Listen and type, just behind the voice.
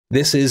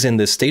This is in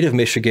the State of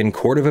Michigan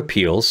Court of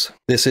Appeals.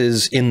 This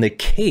is in the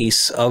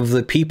case of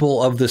the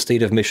people of the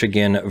state of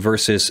Michigan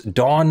versus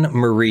Dawn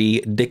Marie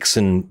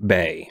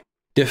Dixon-Bey.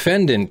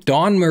 Defendant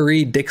Dawn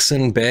Marie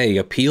Dixon-Bey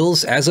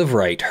appeals as of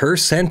right her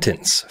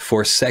sentence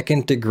for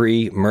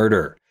second-degree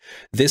murder.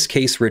 This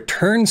case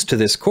returns to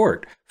this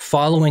court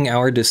following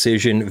our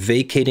decision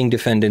vacating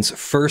defendant's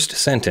first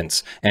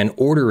sentence and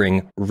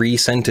ordering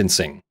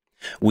resentencing.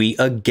 We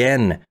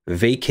again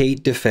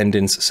vacate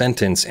defendant's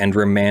sentence and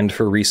remand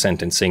for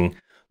resentencing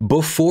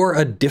before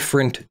a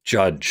different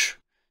judge.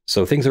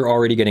 So things are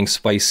already getting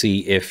spicy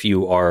if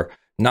you are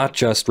not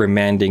just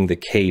remanding the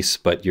case,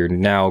 but you're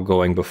now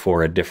going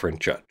before a different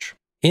judge.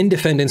 In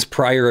defendant's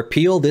prior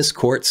appeal, this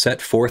court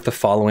set forth the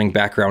following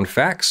background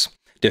facts.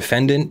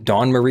 Defendant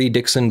Dawn Marie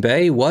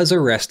Dixon-Bey was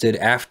arrested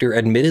after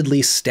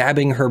admittedly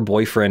stabbing her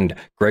boyfriend,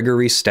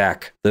 Gregory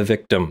Stack, the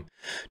victim,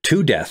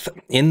 to death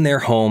in their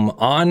home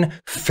on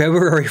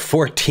February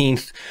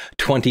 14th,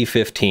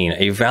 2015,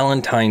 a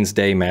Valentine's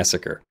Day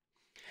massacre.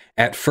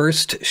 At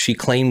first, she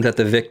claimed that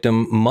the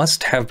victim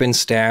must have been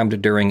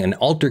stabbed during an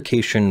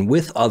altercation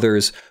with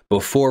others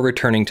before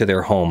returning to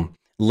their home.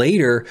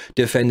 Later,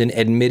 defendant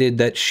admitted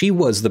that she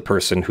was the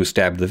person who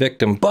stabbed the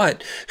victim,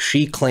 but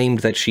she claimed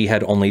that she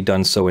had only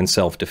done so in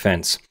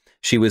self-defense.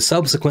 She was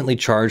subsequently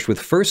charged with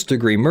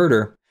first-degree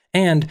murder,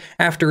 and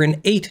after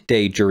an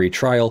 8-day jury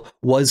trial,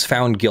 was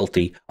found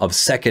guilty of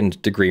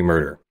second-degree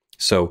murder.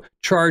 So,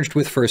 charged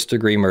with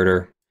first-degree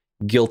murder,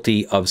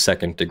 guilty of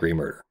second-degree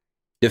murder.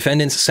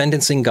 Defendant's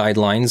sentencing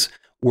guidelines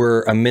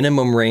were a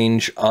minimum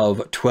range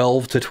of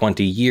 12 to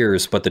 20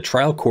 years, but the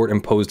trial court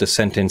imposed a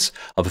sentence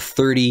of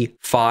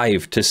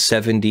 35 to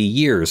 70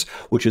 years,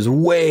 which is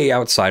way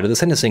outside of the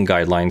sentencing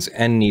guidelines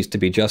and needs to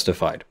be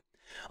justified.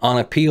 On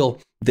appeal,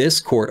 this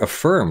court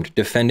affirmed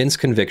defendant's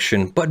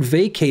conviction, but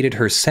vacated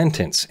her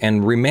sentence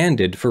and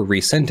remanded for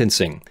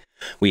resentencing.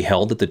 We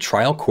held that the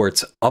trial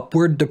court's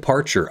upward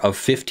departure of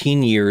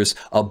 15 years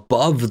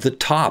above the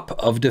top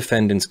of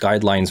defendant's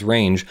guidelines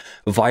range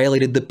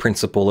violated the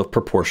principle of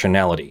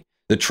proportionality.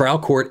 The trial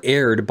court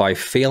erred by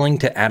failing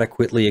to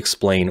adequately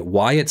explain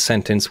why its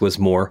sentence was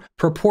more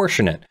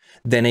proportionate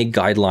than a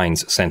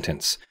guidelines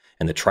sentence,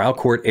 and the trial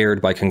court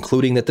erred by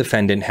concluding that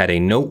defendant had a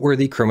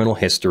noteworthy criminal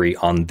history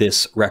on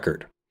this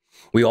record.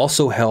 We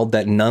also held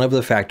that none of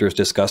the factors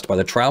discussed by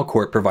the trial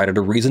court provided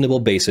a reasonable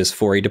basis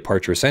for a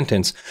departure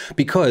sentence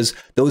because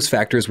those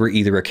factors were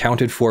either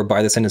accounted for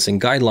by the sentencing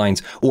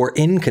guidelines or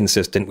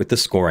inconsistent with the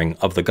scoring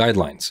of the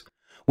guidelines.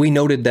 We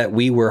noted that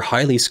we were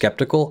highly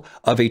skeptical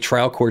of a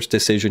trial court's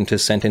decision to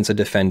sentence a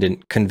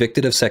defendant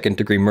convicted of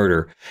second-degree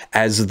murder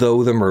as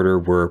though the murder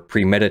were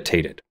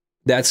premeditated.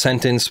 That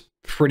sentence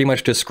pretty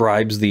much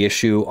describes the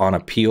issue on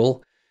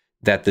appeal,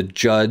 that the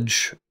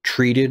judge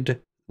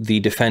treated the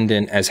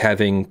defendant as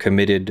having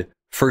committed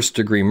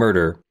first-degree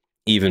murder,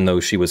 even though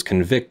she was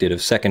convicted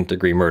of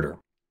second-degree murder.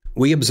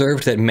 We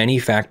observed that many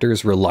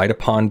factors relied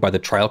upon by the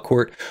trial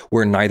court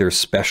were neither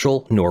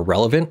special nor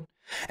relevant.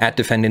 At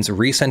defendant's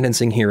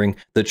resentencing hearing,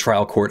 the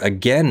trial court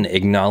again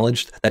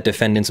acknowledged that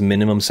defendant's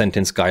minimum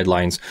sentence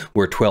guidelines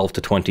were 12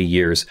 to 20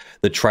 years.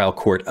 The trial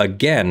court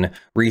again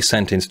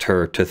resentenced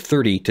her to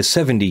 30 to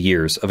 70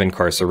 years of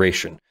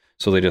incarceration.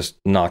 So they just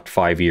knocked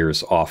 5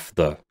 years off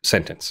the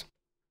sentence.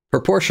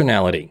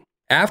 Proportionality.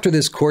 After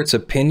this court's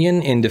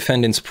opinion in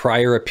defendant's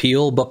prior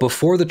appeal, but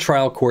before the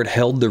trial court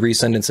held the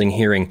resentencing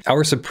hearing,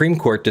 our Supreme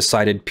Court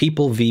decided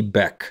People v.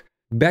 Beck.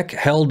 Beck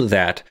held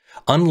that,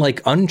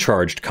 unlike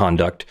uncharged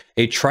conduct,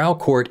 a trial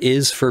court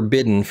is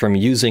forbidden from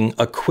using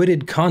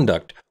acquitted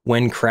conduct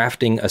when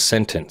crafting a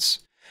sentence.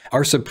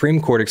 Our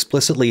Supreme Court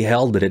explicitly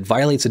held that it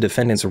violates a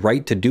defendant's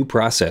right to due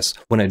process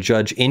when a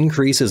judge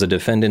increases a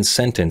defendant's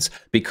sentence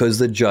because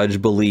the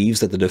judge believes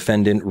that the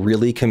defendant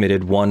really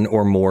committed one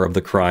or more of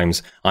the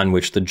crimes on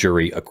which the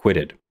jury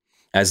acquitted.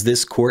 As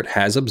this court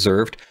has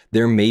observed,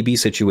 there may be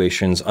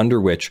situations under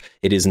which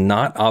it is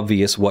not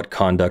obvious what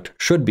conduct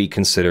should be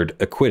considered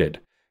acquitted.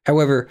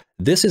 However,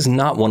 this is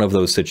not one of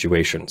those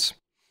situations.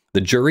 The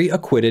jury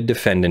acquitted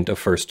defendant of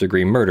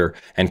first-degree murder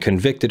and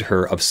convicted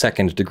her of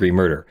second-degree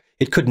murder.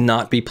 It could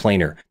not be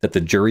plainer that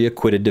the jury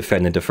acquitted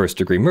defendant of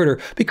first-degree murder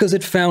because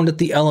it found that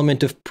the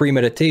element of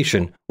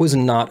premeditation was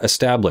not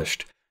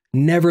established.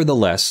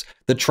 Nevertheless,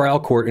 the trial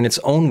court, in its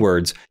own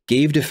words,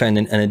 gave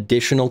defendant an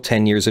additional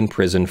 10 years in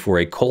prison for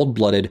a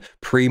cold-blooded,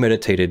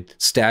 premeditated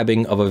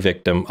stabbing of a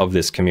victim of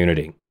this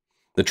community.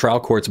 The trial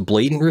court's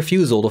blatant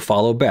refusal to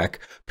follow Beck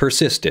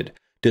persisted,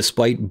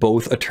 despite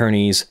both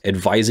attorneys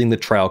advising the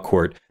trial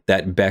court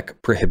that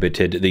Beck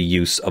prohibited the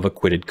use of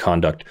acquitted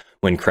conduct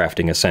when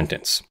crafting a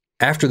sentence.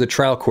 After the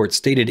trial court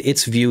stated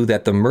its view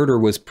that the murder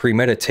was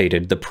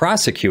premeditated, the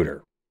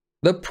prosecutor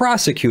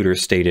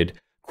stated,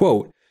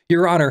 quote,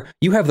 "Your Honor,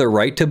 you have the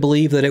right to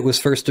believe that it was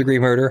first-degree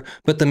murder,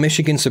 but the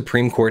Michigan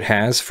Supreme Court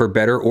has, for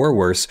better or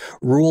worse,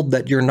 ruled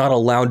that you're not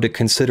allowed to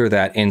consider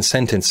that in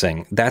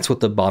sentencing. That's what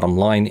the bottom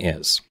line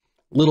is."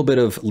 Little bit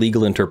of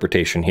legal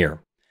interpretation here.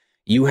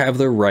 You have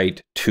the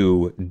right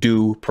to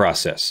due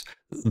process,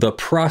 the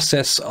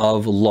process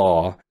of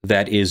law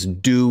that is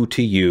due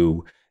to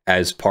you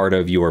as part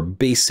of your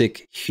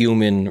basic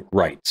human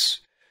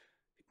rights.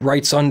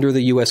 Rights under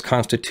the US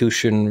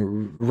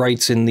Constitution,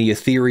 rights in the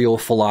ethereal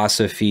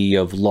philosophy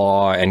of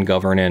law and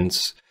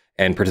governance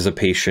and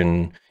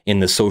participation in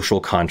the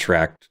social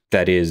contract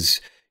that is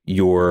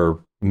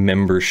your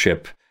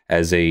membership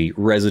as a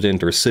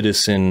resident or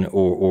citizen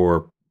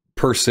or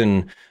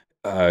person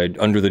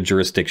under the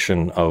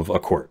jurisdiction of a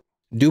court.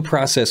 Due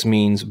process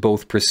means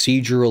both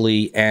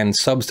procedurally and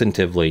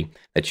substantively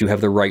that you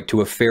have the right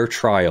to a fair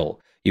trial.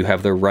 You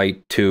have the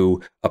right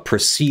to a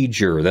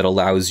procedure that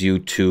allows you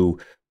to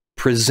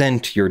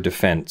present your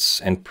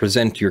defense and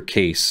present your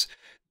case,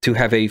 to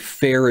have a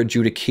fair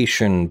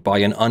adjudication by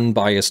an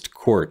unbiased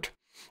court,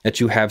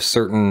 that you have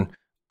certain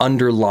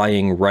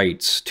underlying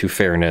rights to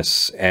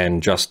fairness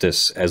and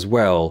justice as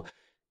well,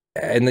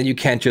 and that you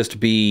can't just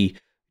be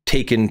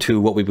taken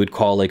to what we would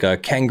call like a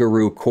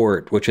kangaroo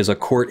court, which is a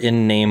court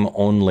in name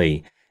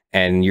only,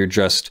 and you're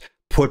just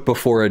put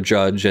before a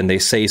judge and they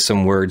say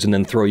some words and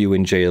then throw you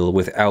in jail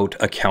without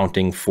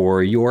accounting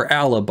for your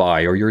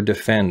alibi or your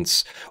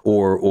defense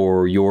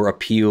or your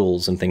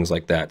appeals and things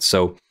like that.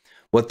 So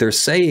what they're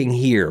saying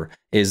here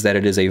is that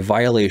it is a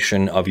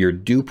violation of your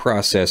due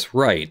process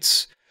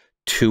rights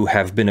to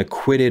have been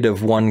acquitted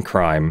of one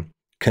crime,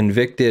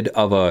 convicted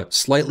of a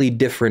slightly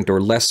different or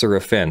lesser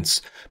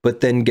offense,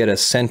 but then get a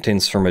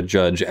sentence from a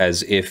judge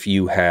as if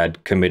you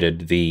had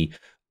committed the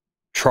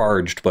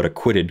charged but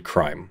acquitted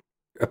crime.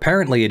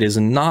 Apparently, it is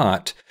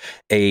not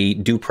a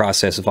due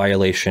process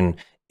violation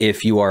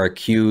if you are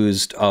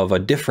accused of a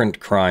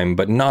different crime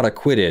but not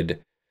acquitted,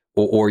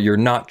 or you're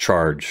not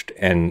charged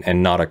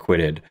and not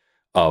acquitted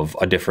of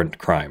a different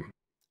crime.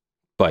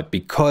 But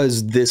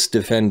because this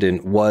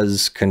defendant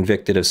was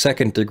convicted of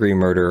second-degree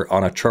murder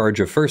on a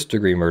charge of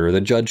first-degree murder, the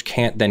judge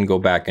can't then go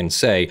back and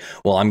say,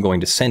 well, I'm going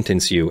to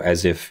sentence you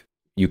as if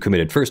you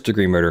committed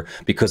first-degree murder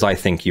because I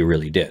think you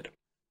really did.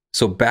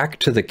 So back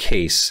to the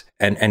case,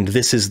 and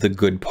this is the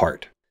good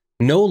part.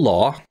 No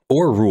law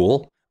or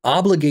rule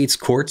obligates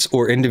courts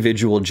or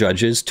individual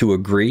judges to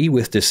agree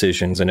with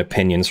decisions and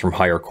opinions from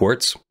higher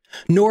courts,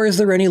 nor is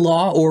there any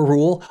law or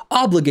rule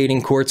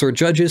obligating courts or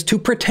judges to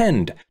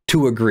pretend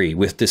to agree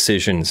with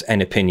decisions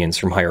and opinions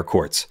from higher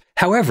courts.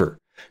 However,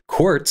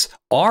 courts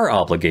are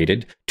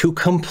obligated to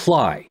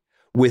comply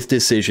with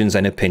decisions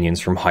and opinions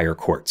from higher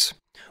courts.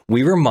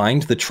 We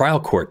remind the trial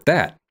court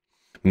that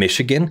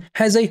Michigan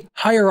has a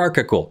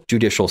hierarchical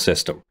judicial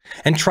system,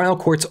 and trial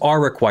courts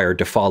are required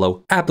to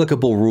follow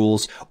applicable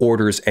rules,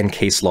 orders, and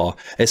case law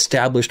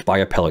established by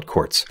appellate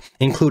courts,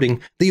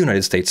 including the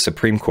United States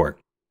Supreme Court.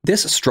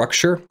 This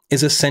structure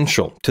is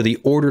essential to the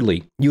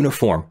orderly,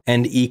 uniform,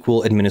 and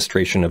equal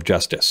administration of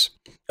justice.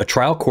 A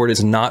trial court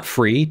is not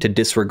free to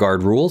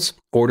disregard rules,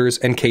 orders,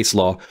 and case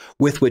law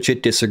with which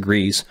it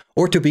disagrees,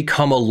 or to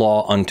become a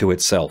law unto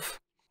itself.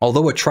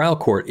 Although a trial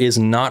court is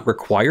not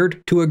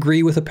required to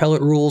agree with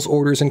appellate rules,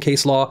 orders, and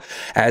case law,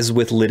 as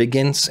with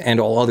litigants and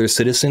all other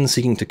citizens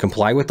seeking to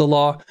comply with the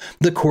law,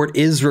 the court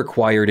is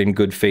required in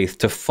good faith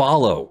to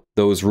follow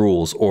those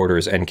rules,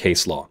 orders, and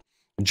case law.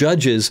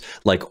 Judges,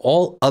 like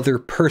all other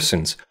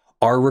persons,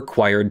 are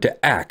required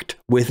to act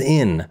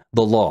within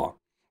the law.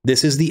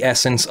 This is the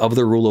essence of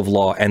the rule of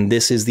law, and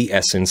this is the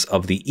essence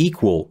of the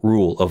equal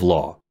rule of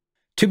law.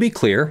 To be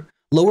clear,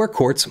 lower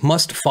courts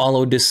must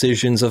follow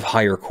decisions of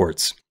higher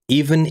courts,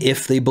 even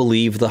if they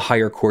believe the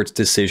higher court's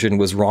decision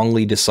was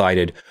wrongly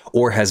decided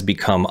or has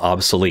become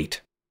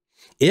obsolete.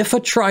 If a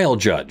trial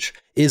judge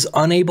is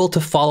unable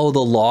to follow the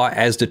law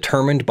as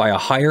determined by a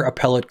higher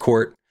appellate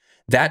court,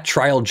 that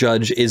trial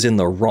judge is in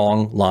the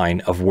wrong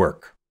line of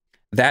work.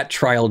 That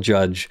trial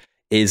judge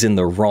is in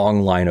the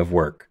wrong line of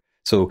work.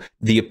 So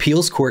the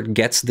appeals court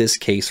gets this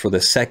case for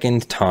the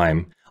second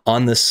time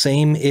on the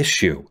same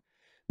issue.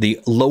 The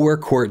lower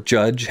court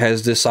judge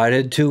has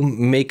decided to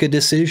make a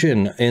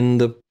decision in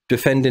the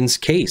defendant's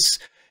case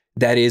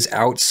that is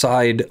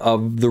outside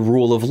of the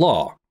rule of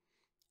law.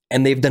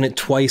 And they've done it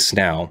twice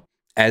now,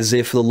 as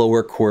if the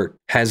lower court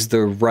has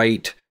the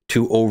right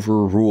to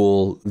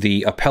overrule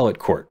the appellate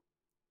court,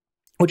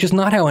 which is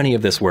not how any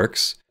of this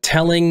works.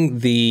 Telling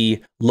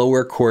the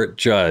lower court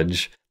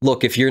judge,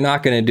 look, if you're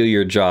not going to do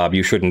your job,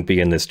 you shouldn't be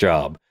in this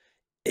job,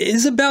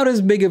 is about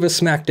as big of a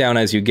smackdown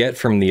as you get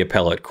from the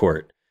appellate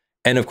court.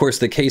 And of course,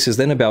 the case is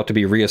then about to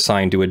be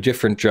reassigned to a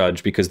different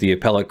judge because the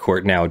appellate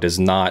court now does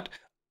not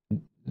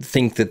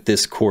think that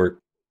this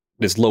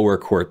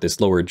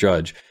lower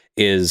judge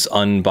is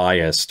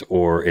unbiased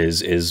or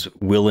is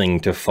willing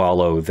to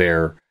follow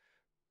their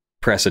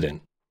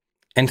precedent.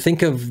 And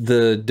think of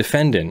the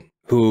defendant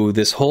who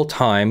this whole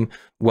time,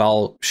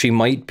 while she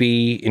might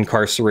be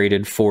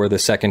incarcerated for the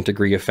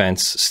second-degree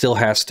offense, still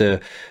has to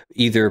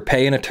either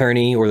pay an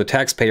attorney or the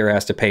taxpayer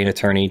has to pay an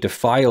attorney to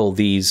file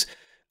these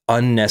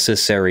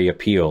unnecessary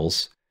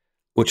appeals,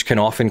 which can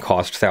often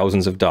cost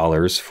thousands of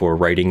dollars for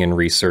writing and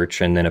research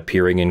and then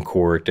appearing in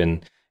court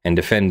and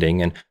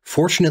defending. And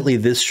fortunately,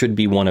 this should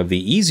be one of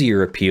the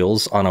easier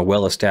appeals on a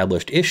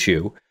well-established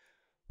issue.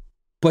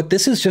 But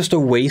this is just a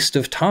waste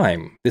of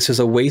time. This is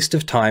a waste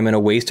of time and a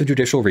waste of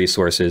judicial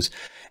resources.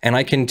 And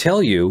I can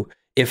tell you,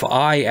 If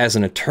I, as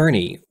an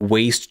attorney,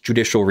 waste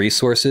judicial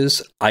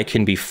resources, I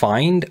can be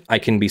fined, I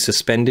can be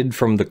suspended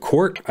from the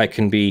court, I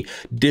can be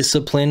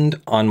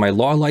disciplined on my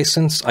law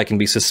license, I can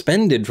be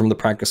suspended from the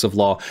practice of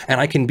law,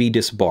 and I can be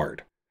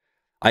disbarred.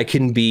 I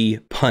can be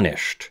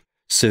punished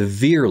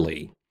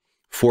severely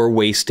for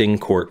wasting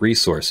court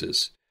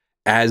resources,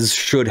 as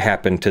should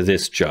happen to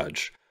this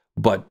judge.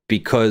 But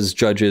because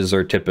judges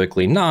are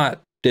typically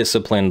not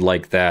disciplined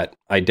like that,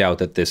 I doubt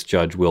that this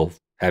judge will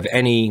have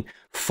any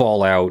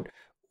fallout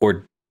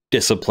or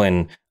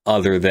discipline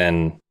other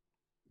than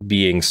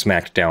being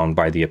smacked down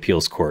by the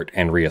appeals court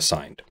and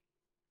reassigned.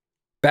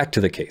 Back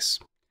to the case.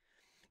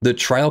 The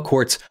trial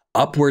court's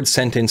upward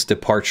sentence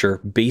departure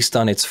based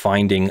on its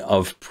finding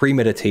of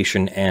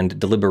premeditation and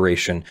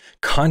deliberation,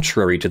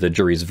 contrary to the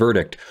jury's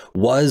verdict,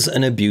 was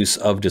an abuse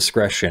of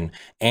discretion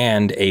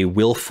and a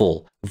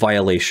willful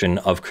violation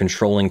of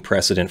controlling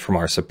precedent from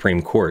our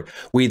Supreme Court.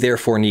 We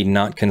therefore need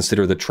not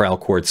consider the trial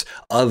court's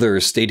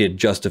other stated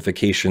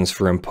justifications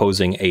for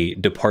imposing a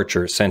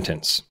departure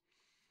sentence.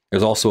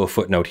 There's also a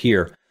footnote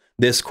here.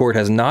 This court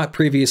has not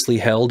previously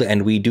held,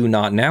 and we do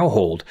not now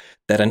hold,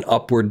 that an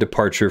upward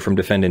departure from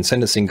defendant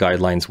sentencing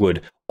guidelines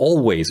would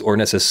always or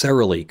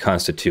necessarily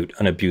constitute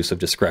an abuse of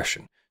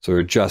discretion. So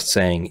we're just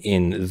saying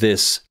in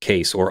this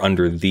case or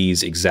under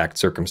these exact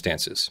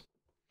circumstances.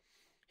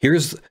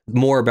 Here's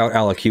more about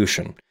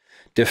allocution.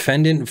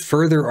 Defendant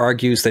further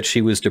argues that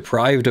she was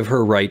deprived of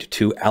her right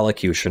to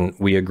allocution.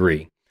 We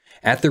agree.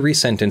 At the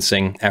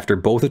resentencing, after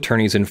both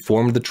attorneys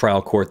informed the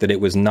trial court that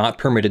it was not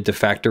permitted to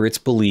factor its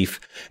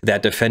belief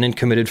that defendant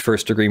committed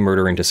first-degree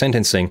murder into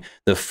sentencing,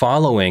 the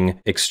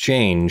following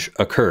exchange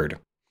occurred.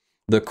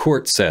 The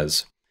court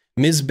says,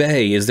 "Ms.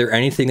 Bey, is there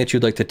anything that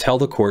you'd like to tell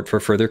the court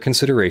for further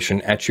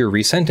consideration at your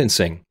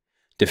resentencing?"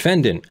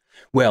 Defendant,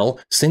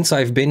 "Well, since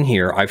I've been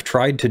here, I've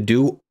tried to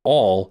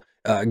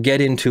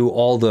get into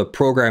all the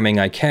programming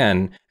I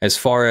can as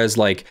far as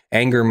like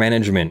anger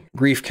management,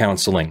 grief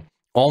counseling.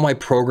 All my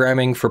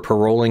programming for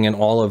paroling and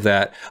all of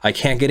that, I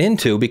can't get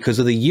into because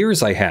of the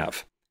years I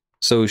have."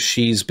 So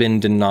she's been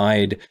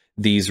denied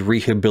these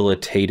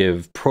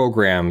rehabilitative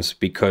programs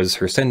because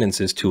her sentence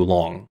is too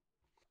long.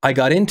 "I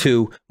got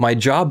into my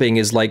jobbing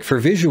is like for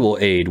visual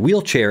aid,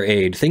 wheelchair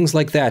aid, things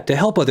like that to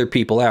help other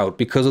people out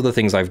because of the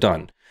things I've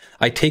done.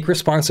 I take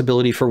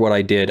responsibility for what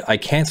I did. I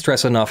can't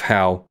stress enough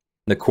how..."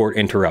 The court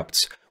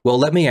interrupts. "Well,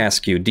 let me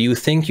ask you, do you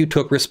think you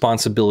took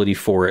responsibility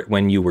for it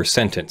when you were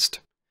sentenced?"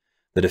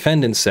 The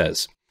defendant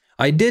says,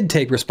 "I did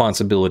take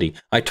responsibility.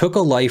 I took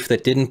a life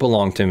that didn't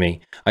belong to me.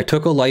 I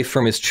took a life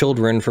from his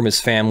children, from his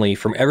family,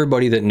 from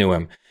everybody that knew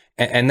him.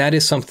 And that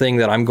is something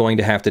that I'm going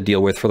to have to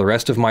deal with for the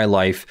rest of my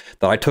life,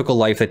 that I took a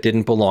life that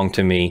didn't belong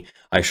to me.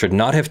 I should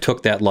not have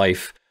took that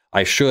life.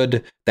 I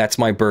should. That's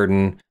my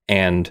burden."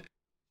 And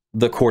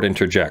the court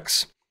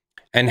interjects.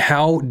 "And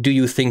how do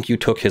you think you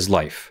took his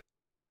life?"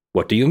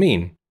 "What do you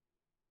mean?"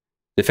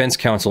 Defense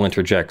counsel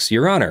interjects.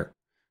 "Your Honor."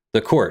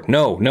 The court,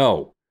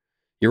 No.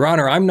 "Your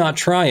Honor, I'm not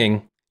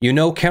trying. You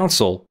know,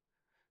 counsel."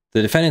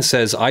 The defendant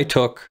says, "I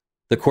took."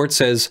 The court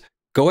says,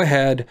 "Go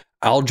ahead.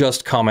 I'll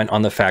just comment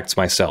on the facts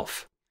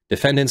myself."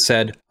 Defendant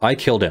said, "I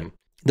killed him."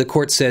 The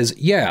court says,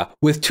 "Yeah,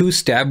 with 2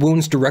 stab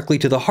wounds directly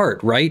to the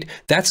heart, right?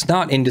 That's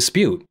not in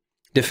dispute."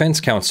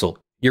 Defense counsel,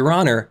 "Your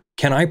Honor,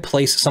 can I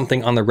place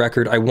something on the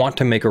record? I want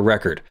to make a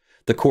record."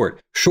 The court,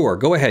 "Sure,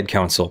 go ahead,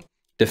 counsel."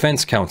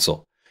 Defense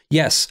counsel,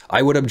 "Yes,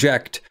 I would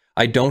object.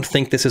 I don't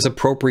think this is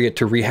appropriate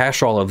to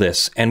rehash all of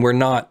this, and we're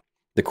not..."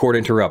 The court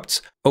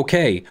interrupts.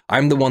 "Okay,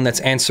 I'm the one that's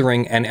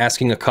answering and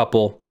asking a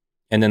couple,"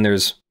 and then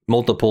there's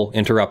multiple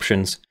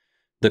interruptions.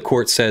 The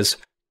court says,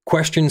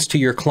 "Questions to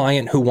your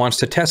client who wants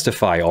to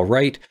testify, all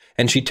right?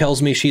 And she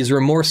tells me she's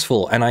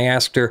remorseful, and I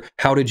asked her,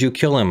 'How did you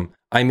kill him?'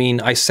 I mean,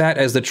 I sat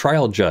as the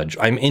trial judge.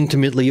 I'm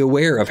intimately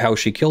aware of how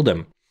she killed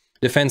him."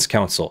 Defense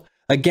counsel,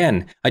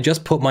 "Again, I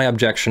just put my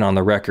objection on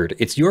the record.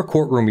 It's your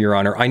courtroom, Your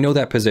Honor. I know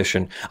that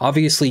position.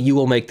 Obviously, you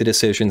will make the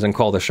decisions and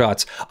call the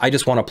shots. I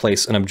just want to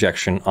place an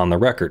objection on the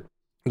record."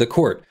 The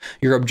court,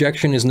 "Your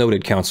objection is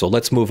noted, counsel.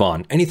 Let's move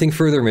on. Anything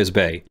further, Ms.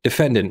 Bey?"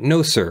 Defendant,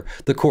 "No, sir."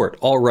 The court,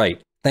 "All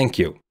right. Thank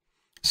you."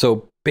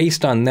 So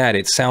based on that,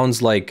 it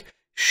sounds like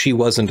she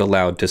wasn't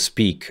allowed to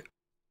speak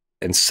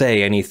and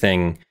say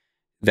anything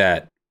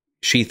that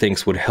she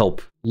thinks would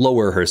help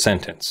lower her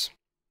sentence.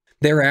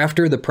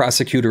 Thereafter, the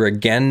prosecutor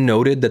again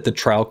noted that the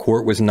trial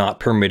court was not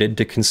permitted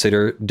to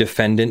consider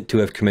defendant to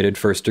have committed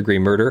first-degree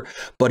murder,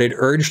 but it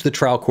urged the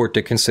trial court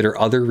to consider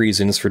other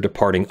reasons for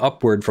departing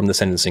upward from the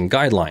sentencing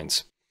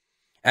guidelines.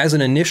 As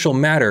an initial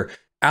matter,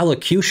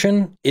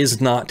 allocution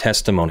is not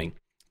testimony.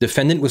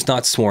 Defendant was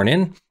not sworn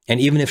in, and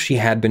even if she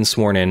had been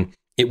sworn in,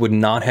 it would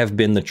not have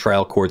been the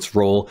trial court's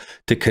role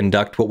to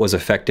conduct what was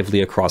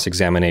effectively a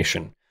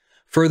cross-examination.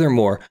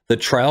 Furthermore, the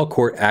trial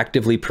court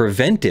actively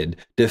prevented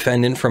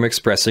defendant from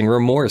expressing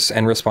remorse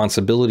and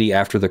responsibility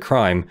after the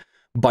crime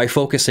by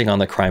focusing on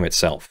the crime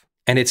itself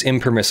and its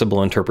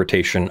impermissible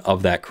interpretation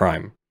of that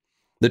crime.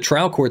 The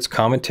trial court's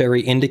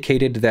commentary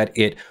indicated that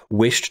it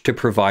wished to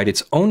provide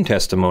its own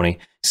testimony,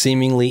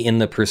 seemingly in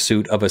the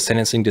pursuit of a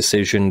sentencing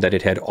decision that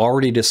it had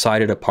already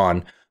decided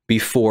upon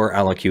before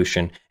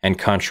allocution and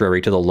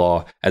contrary to the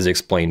law as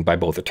explained by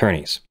both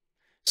attorneys.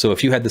 So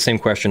if you had the same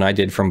question I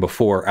did from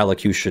before,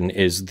 allocution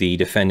is the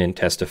defendant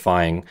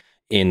testifying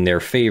in their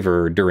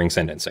favor during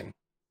sentencing.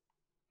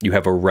 You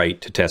have a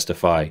right to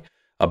testify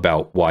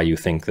about why you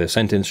think the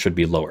sentence should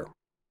be lower.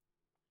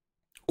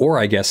 Or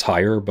I guess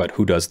higher, but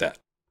who does that?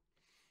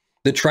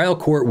 The trial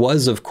court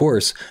was, of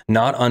course,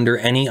 not under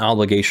any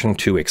obligation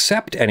to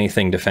accept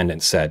anything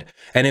defendant said,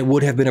 and it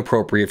would have been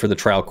appropriate for the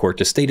trial court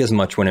to state as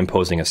much when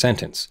imposing a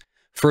sentence.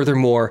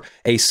 Furthermore,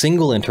 a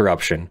single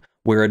interruption,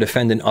 where a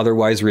defendant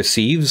otherwise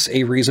receives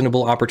a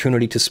reasonable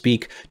opportunity to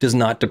speak, does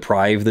not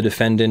deprive the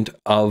defendant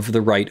of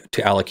the right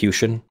to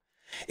allocution.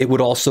 It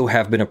would also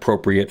have been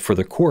appropriate for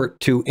the court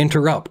to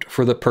interrupt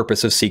for the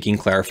purpose of seeking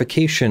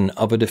clarification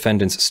of a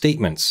defendant's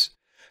statements.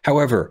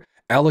 However,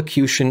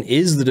 allocution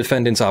is the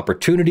defendant's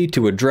opportunity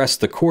to address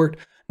the court,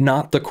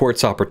 not the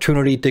court's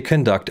opportunity to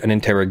conduct an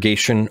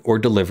interrogation or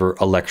deliver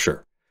a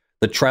lecture.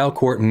 The trial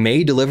court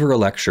may deliver a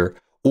lecture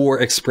or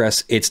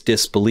express its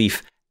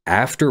disbelief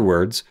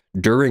afterwards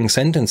during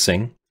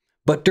sentencing,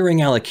 but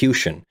during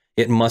allocution,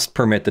 it must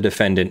permit the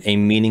defendant a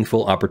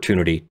meaningful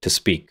opportunity to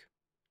speak.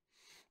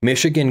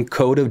 Michigan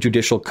Code of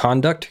Judicial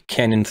Conduct,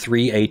 Canon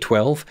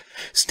 3A12,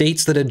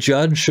 states that a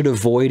judge should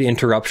avoid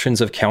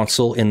interruptions of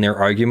counsel in their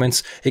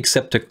arguments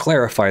except to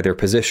clarify their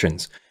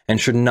positions, and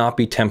should not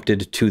be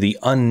tempted to the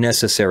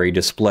unnecessary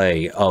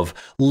display of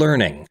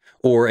learning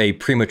or a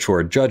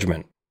premature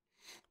judgment.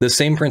 The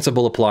same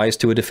principle applies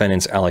to a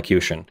defendant's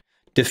allocution.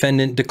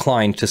 Defendant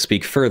declined to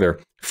speak further,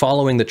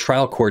 following the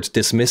trial court's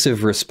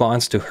dismissive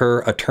response to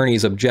her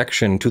attorney's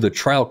objection to the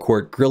trial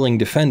court grilling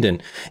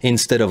defendant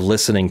instead of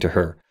listening to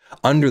her.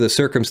 Under the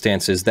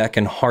circumstances, that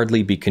can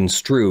hardly be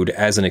construed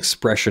as an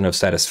expression of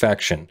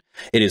satisfaction.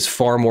 It is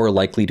far more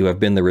likely to have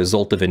been the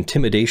result of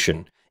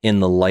intimidation, in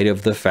the light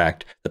of the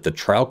fact that the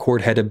trial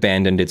court had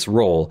abandoned its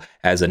role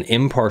as an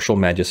impartial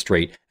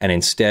magistrate and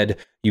instead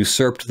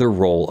usurped the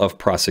role of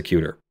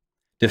prosecutor.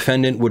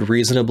 Defendant would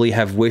reasonably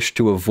have wished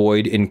to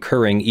avoid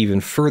incurring even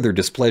further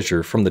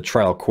displeasure from the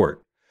trial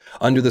court.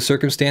 Under the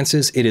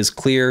circumstances, it is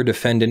clear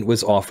defendant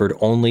was offered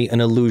only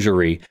an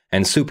illusory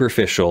and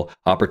superficial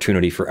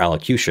opportunity for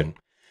allocution.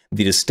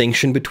 The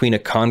distinction between a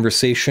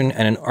conversation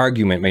and an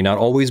argument may not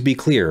always be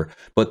clear,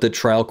 but the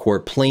trial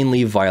court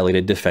plainly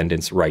violated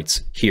defendant's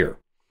rights here.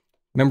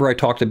 Remember I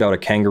talked about a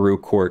kangaroo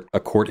court, a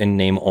court in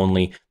name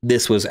only?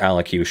 This was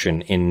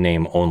allocution in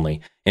name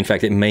only. In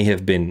fact, it may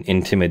have been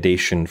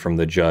intimidation from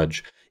the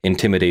judge,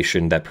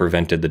 intimidation that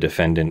prevented the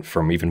defendant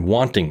from even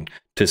wanting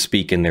to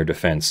speak in their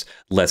defense,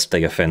 lest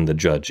they offend the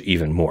judge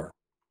even more.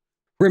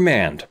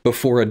 Remand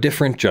before a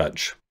different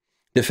judge.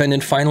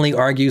 Defendant finally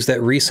argues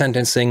that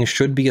resentencing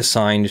should be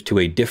assigned to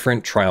a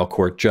different trial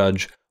court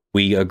judge.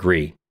 We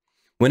agree.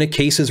 When a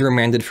case is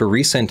remanded for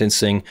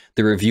resentencing,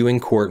 the reviewing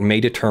court may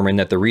determine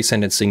that the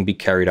resentencing be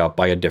carried out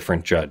by a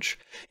different judge.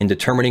 In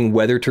determining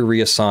whether to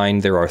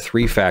reassign, there are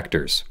three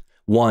factors.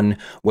 1.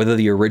 Whether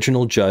the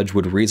original judge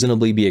would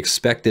reasonably be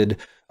expected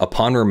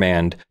upon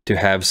remand to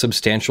have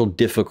substantial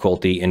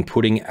difficulty in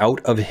putting out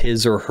of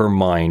his or her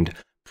mind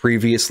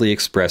previously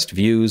expressed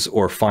views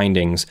or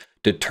findings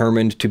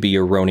determined to be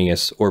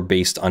erroneous or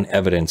based on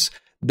evidence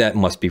that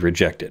must be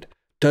rejected.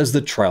 Does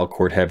the trial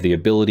court have the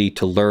ability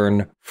to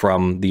learn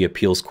from the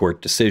appeals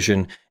court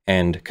decision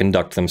and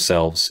conduct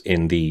themselves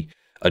in the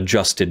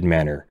adjusted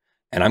manner?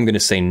 And I'm going to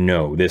say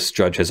no. This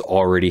judge has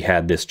already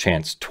had this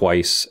chance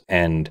twice,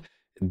 and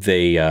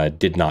they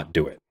did not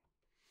do it.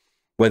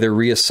 Whether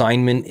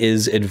reassignment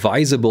is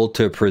advisable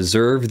to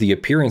preserve the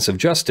appearance of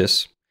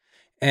justice.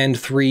 And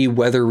 3,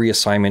 whether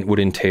reassignment would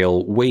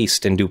entail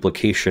waste and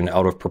duplication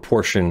out of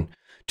proportion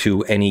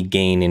to any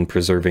gain in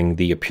preserving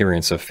the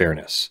appearance of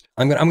fairness.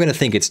 I'm going to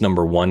think it's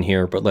number 1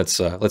 here, but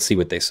let's see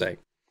what they say.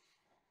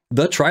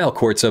 The trial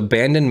court's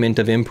abandonment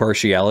of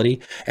impartiality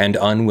and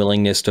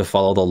unwillingness to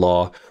follow the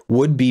law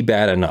would be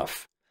bad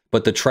enough,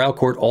 but the trial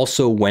court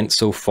also went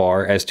so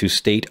far as to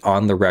state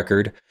on the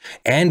record,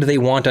 and they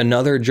want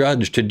another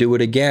judge to do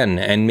it again,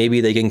 and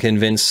maybe they can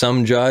convince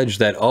some judge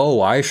that,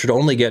 oh, I should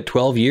only get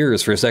 12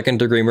 years for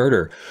second-degree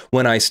murder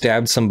when I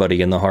stabbed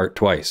somebody in the heart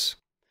twice.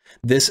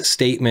 This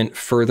statement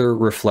further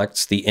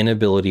reflects the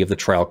inability of the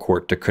trial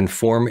court to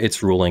conform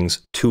its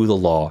rulings to the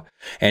law,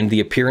 and the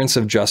appearance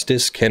of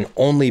justice can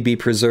only be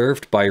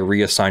preserved by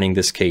reassigning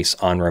this case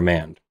on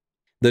remand.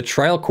 The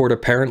trial court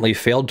apparently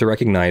failed to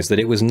recognize that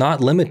it was not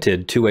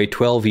limited to a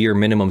 12-year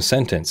minimum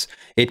sentence.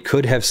 It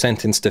could have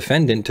sentenced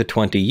defendant to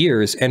 20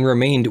 years and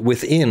remained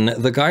within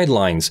the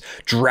guidelines,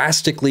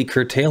 drastically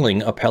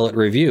curtailing appellate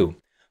review.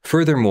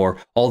 Furthermore,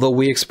 although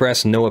we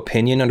express no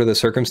opinion under the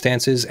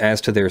circumstances as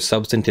to their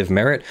substantive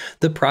merit,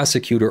 the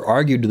prosecutor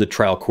argued to the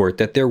trial court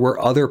that there were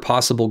other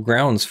possible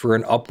grounds for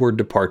an upward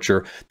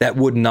departure that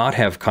would not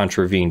have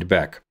contravened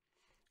Beck.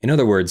 In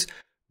other words,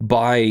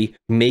 by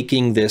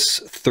making this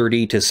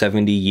 30 to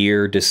 70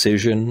 year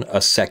decision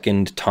a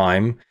second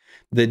time,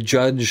 the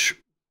judge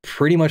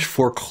pretty much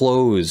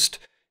foreclosed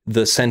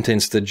the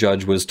sentence the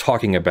judge was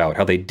talking about,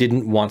 how they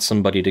didn't want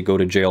somebody to go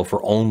to jail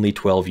for only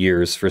 12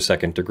 years for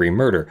second-degree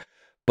murder.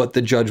 but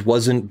the judge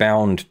wasn't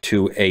bound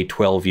to a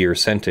 12-year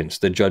sentence.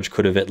 The judge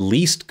could have at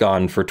least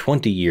gone for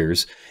 20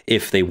 years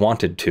if they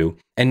wanted to,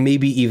 and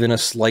maybe even a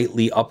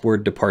slightly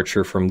upward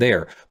departure from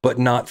there, but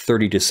not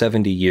 30 to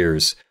 70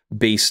 years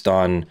based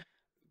on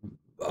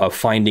a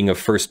finding of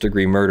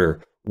first-degree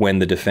murder when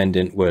the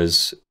defendant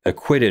was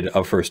acquitted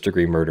of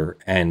first-degree murder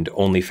and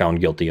only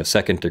found guilty of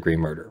second-degree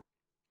murder.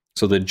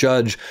 So the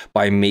judge,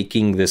 by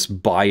making this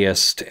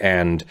biased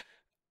and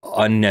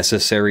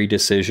unnecessary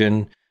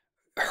decision,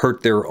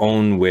 hurt their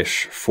own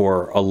wish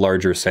for a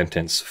larger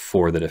sentence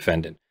for the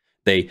defendant.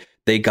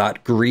 They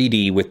got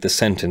greedy with the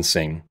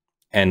sentencing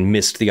and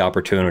missed the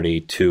opportunity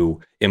to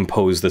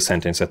impose the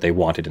sentence that they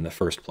wanted in the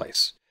first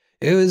place.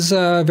 It was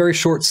very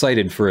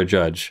short-sighted for a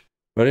judge,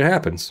 but it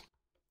happens.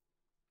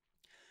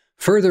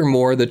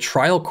 Furthermore, the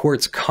trial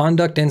court's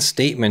conduct and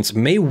statements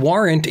may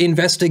warrant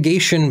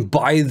investigation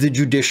by the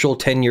Judicial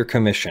Tenure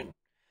Commission.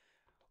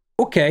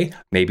 Okay,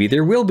 maybe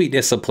there will be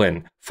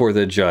discipline for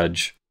the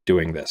judge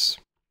doing this.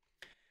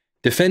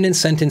 Defendant's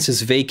sentence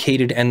is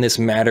vacated and this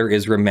matter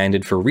is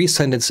remanded for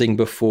resentencing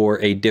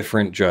before a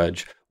different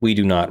judge. We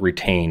do not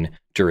retain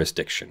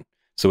jurisdiction.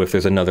 So if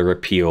there's another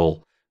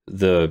appeal,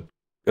 the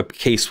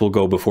case will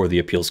go before the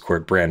appeals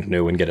court brand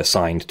new and get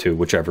assigned to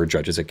whichever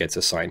judges it gets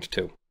assigned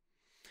to.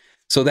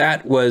 So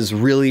that was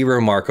really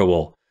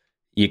remarkable.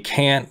 You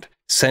can't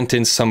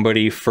sentence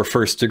somebody for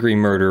first-degree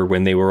murder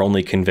when they were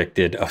only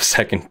convicted of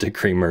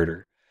second-degree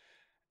murder.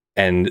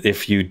 And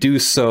if you do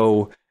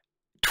so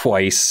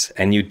twice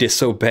and you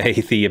disobey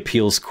the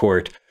appeals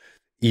court,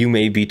 you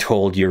may be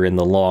told you're in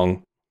the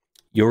long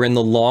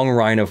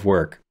line of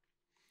work.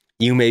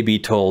 You may be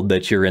told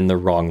that you're in the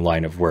wrong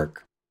line of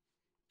work.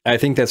 I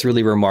think that's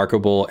really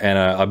remarkable and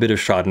a bit of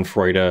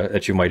schadenfreude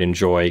that you might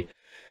enjoy.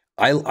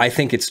 I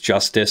think it's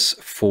justice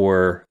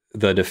for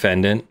the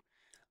defendant.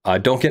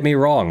 Don't get me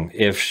wrong.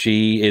 If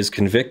she is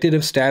convicted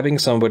of stabbing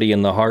somebody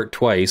in the heart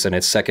twice and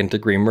it's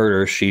second-degree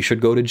murder, she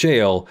should go to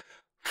jail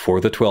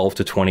for the 12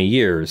 to 20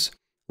 years.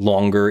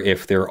 Longer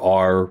if there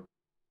are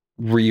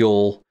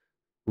real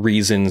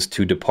reasons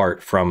to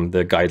depart from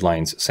the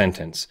guidelines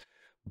sentence.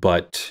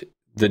 But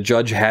the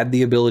judge had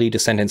the ability to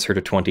sentence her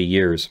to 20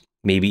 years,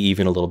 maybe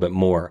even a little bit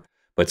more.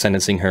 But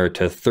sentencing her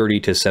to 30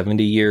 to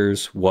 70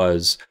 years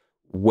was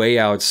way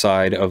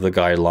outside of the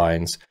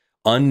guidelines,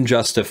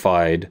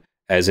 unjustified,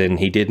 as in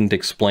he didn't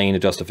explain a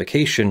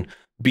justification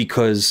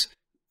because,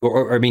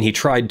 I mean, he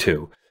tried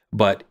to,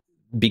 but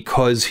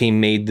because he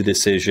made the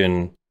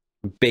decision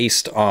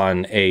based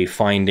on a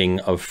finding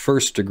of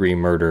first-degree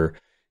murder,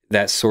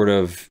 that sort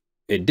of,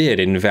 it did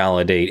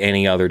invalidate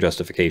any other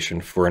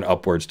justification for an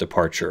upwards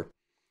departure.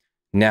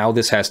 Now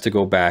this has to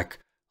go back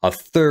a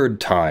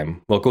third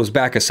time. Well, it goes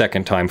back a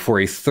second time for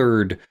a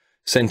third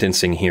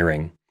sentencing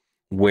hearing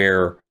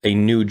where a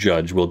new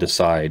judge will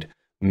decide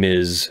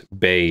Ms.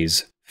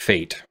 Bey's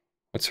fate.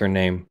 What's her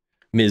name?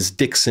 Ms.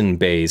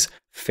 Dixon-Bey's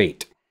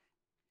fate.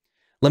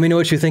 Let me know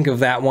what you think of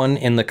that one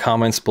in the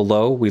comments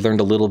below. We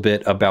learned a little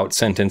bit about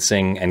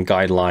sentencing and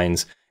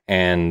guidelines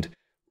and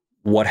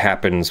what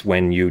happens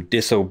when you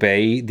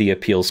disobey the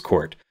appeals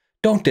court.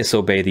 Don't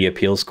disobey the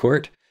appeals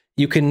court.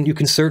 You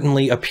can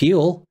certainly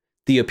appeal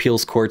the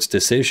appeals court's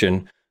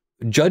decision.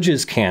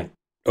 Judges can't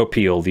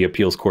appeal the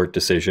appeals court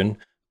decision.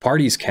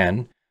 Parties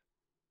can.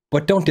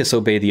 But don't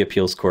disobey the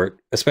appeals court,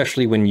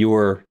 especially when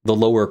you're the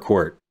lower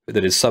court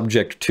that is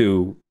subject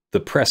to the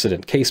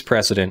precedent, case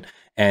precedent,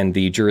 and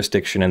the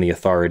jurisdiction and the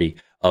authority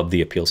of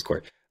the appeals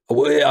court.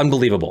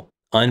 Unbelievable.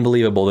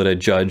 Unbelievable that a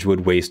judge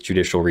would waste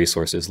judicial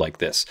resources like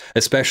this,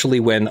 especially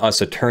when us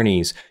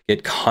attorneys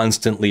get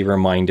constantly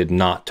reminded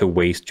not to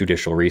waste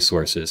judicial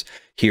resources.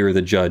 Here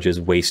the judge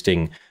is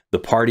wasting the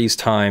party's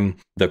time,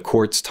 the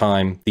court's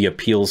time, the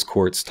appeals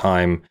court's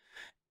time,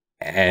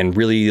 and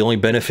really the only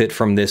benefit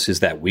from this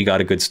is that we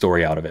got a good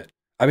story out of it.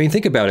 I mean,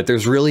 think about it.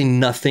 There's really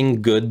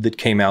nothing good that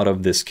came out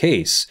of this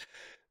case.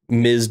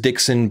 Ms.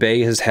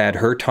 Dixon-Bey has had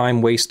her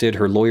time wasted,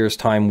 her lawyer's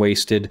time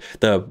wasted,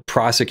 the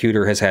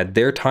prosecutor has had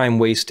their time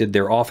wasted,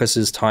 their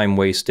office's time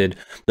wasted,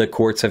 the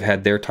courts have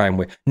had their time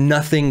wasted.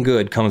 Nothing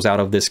good comes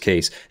out of this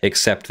case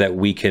except that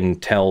we can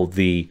tell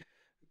the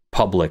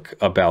public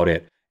about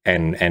it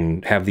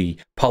and have the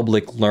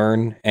public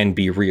learn and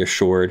be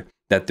reassured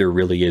that there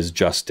really is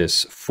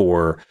justice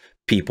for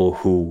people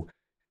who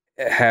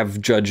have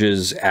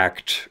judges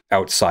act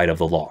outside of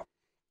the law.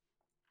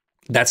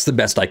 That's the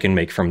best I can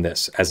make from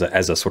this as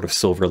a sort of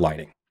silver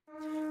lining.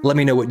 Let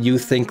me know what you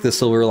think the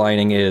silver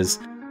lining is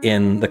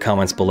in the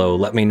comments below.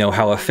 Let me know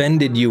how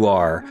offended you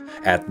are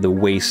at the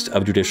waste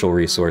of judicial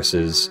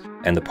resources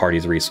and the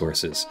party's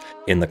resources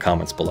in the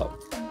comments below.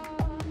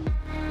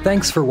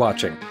 Thanks for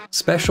watching.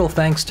 Special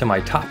thanks to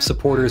my top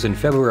supporters in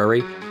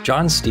February: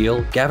 John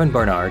Steele, Gavin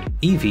Barnard,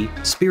 Eevi,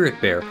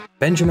 Spirit Bear,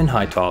 Benjamin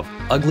Hitov,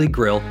 Ugly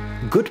Grill,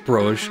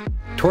 Gutbrodj,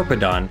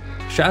 Torpedan,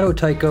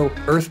 ShadowTycho,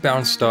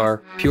 Earthbound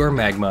Star,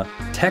 PureMagma,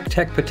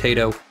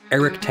 TechTechPotato,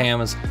 Eric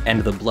Tams,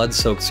 and the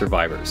Blood-Soaked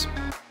Survivors.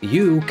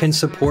 You can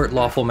support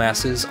Lawful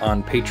Masses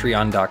on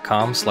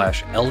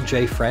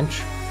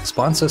patreon.com/ljfrench,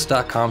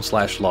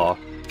 sponsus.com/law,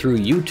 through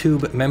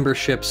YouTube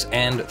memberships,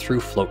 and through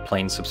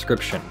Floatplane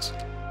subscriptions.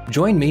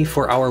 Join me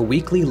for our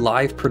weekly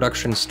live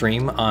production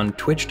stream on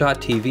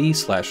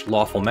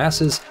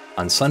twitch.tv/lawfulmasses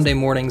on Sunday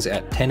mornings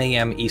at 10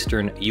 a.m.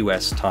 Eastern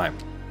US time.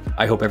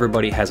 I hope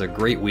everybody has a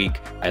great week.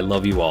 I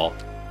love you all.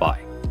 Bye.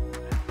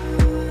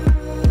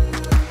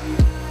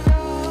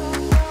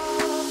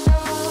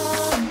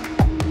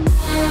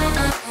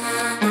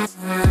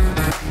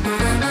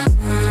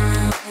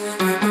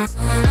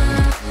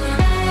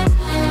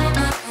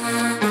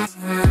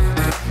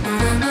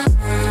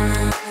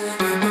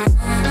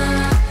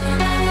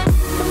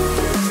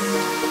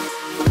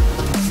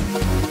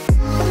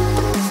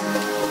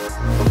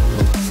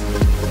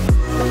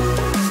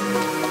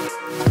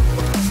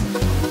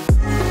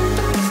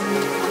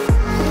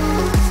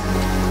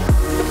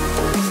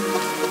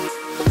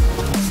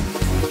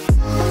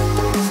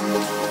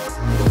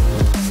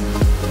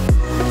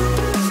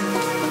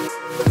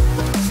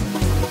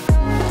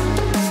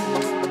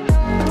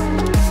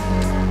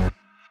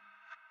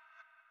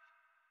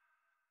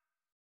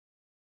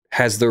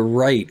 Has the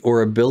right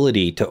or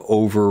ability to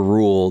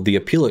overrule the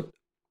appellate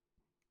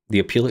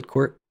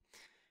court?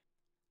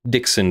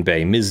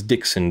 Dixon-Bey, Ms.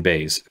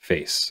 Dixon-Bey's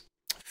face.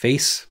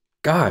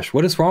 Gosh,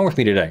 what is wrong with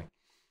me today?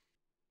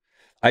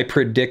 I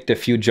predict a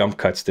few jump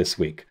cuts this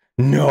week.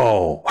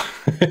 No!